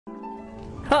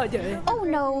Oh, yeah. Oh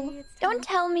no! Don't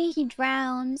tell me he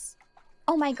drowns.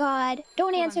 Oh my god!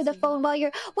 Don't answer the phone while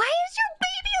you're. Why is your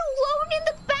baby alone in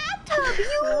the bathtub?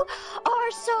 You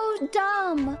are so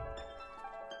dumb.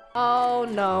 Oh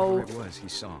no. Whatever it was he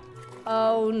saw.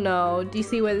 Oh no. Do you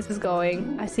see where this is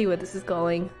going? I see where this is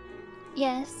going.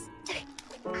 Yes.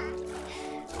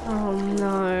 Oh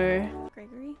no.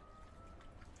 Gregory?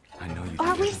 I know you.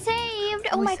 Are we saved?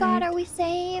 Oh my god, are we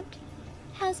saved?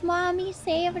 Has mommy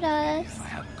saved us? If I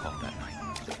hadn't called that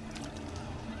night.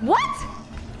 What?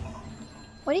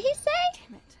 What did he say?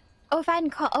 Damn it. Oh, if I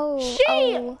hadn't called. Oh. She.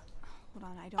 Oh. Hold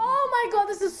on, I don't. Oh my god,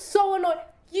 this is so annoying.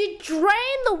 You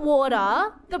drain the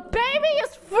water, the baby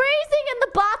is freezing in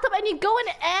the bathtub, and you go and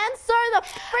answer the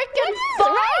freaking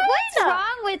phone? What's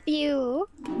wrong with you?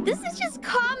 This is just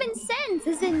common sense,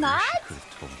 is it not? Could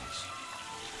have told us.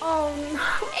 Oh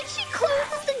no. And she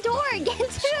closes the door again,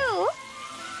 too.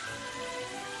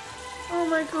 Oh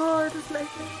my god, this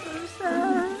makes me so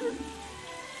sad.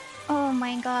 Oh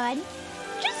my god.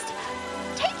 Just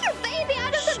take your baby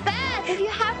out of the bath if you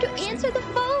have to answer the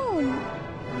phone.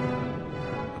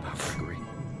 About Gregory.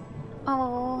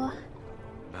 Oh.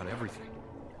 About everything.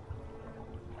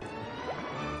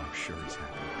 I'm sure he's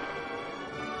happy.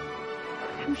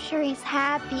 I'm sure he's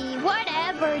happy.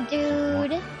 Whatever,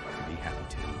 dude. To be happy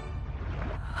too.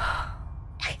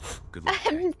 Good luck.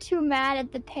 I'm too mad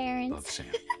at the Love, parents. Sam.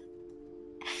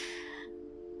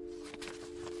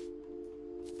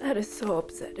 That is so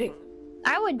upsetting.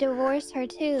 I would divorce her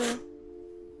too.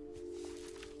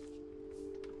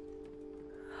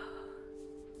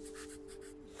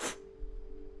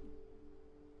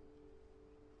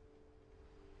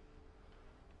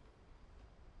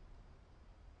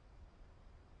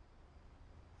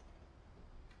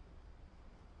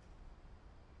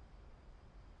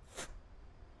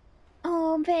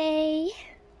 Oh, bae.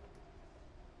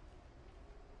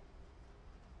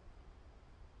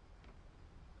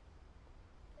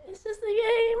 It's just a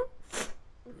game.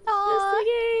 Aw, Just a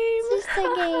game. it's just a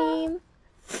game.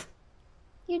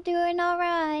 You're doing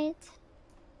alright.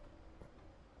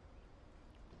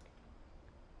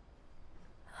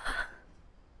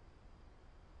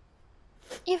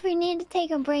 If we need to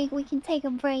take a break, we can take a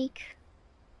break.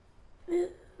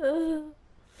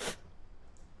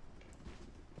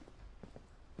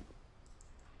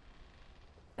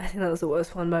 I think that was the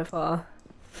worst one by far.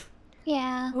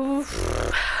 Yeah.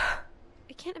 Oof.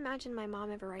 I can't imagine my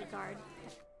mom ever write guard.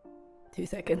 2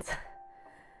 seconds.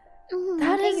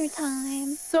 Take your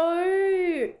time.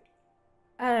 So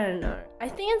I don't know. I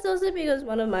think it's also because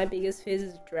one of my biggest fears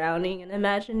is drowning and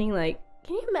imagining like,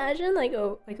 can you imagine like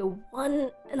a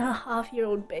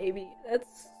 1.5-year-old baby?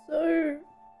 That's so.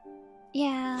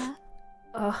 Yeah.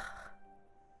 Ugh.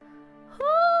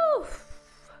 Whew.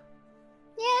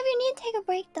 Yeah, if you need to take a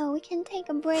break though, we can take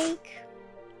a break.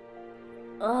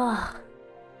 Ugh.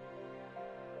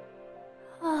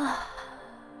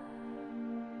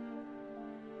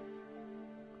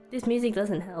 This music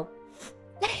doesn't help.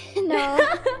 No.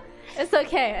 It's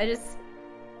okay.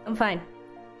 I'm fine.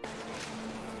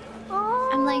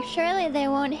 I'm like, surely they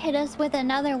won't hit us with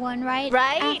another one, right?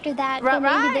 Right? After that, Right.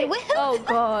 but maybe they will. Oh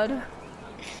god.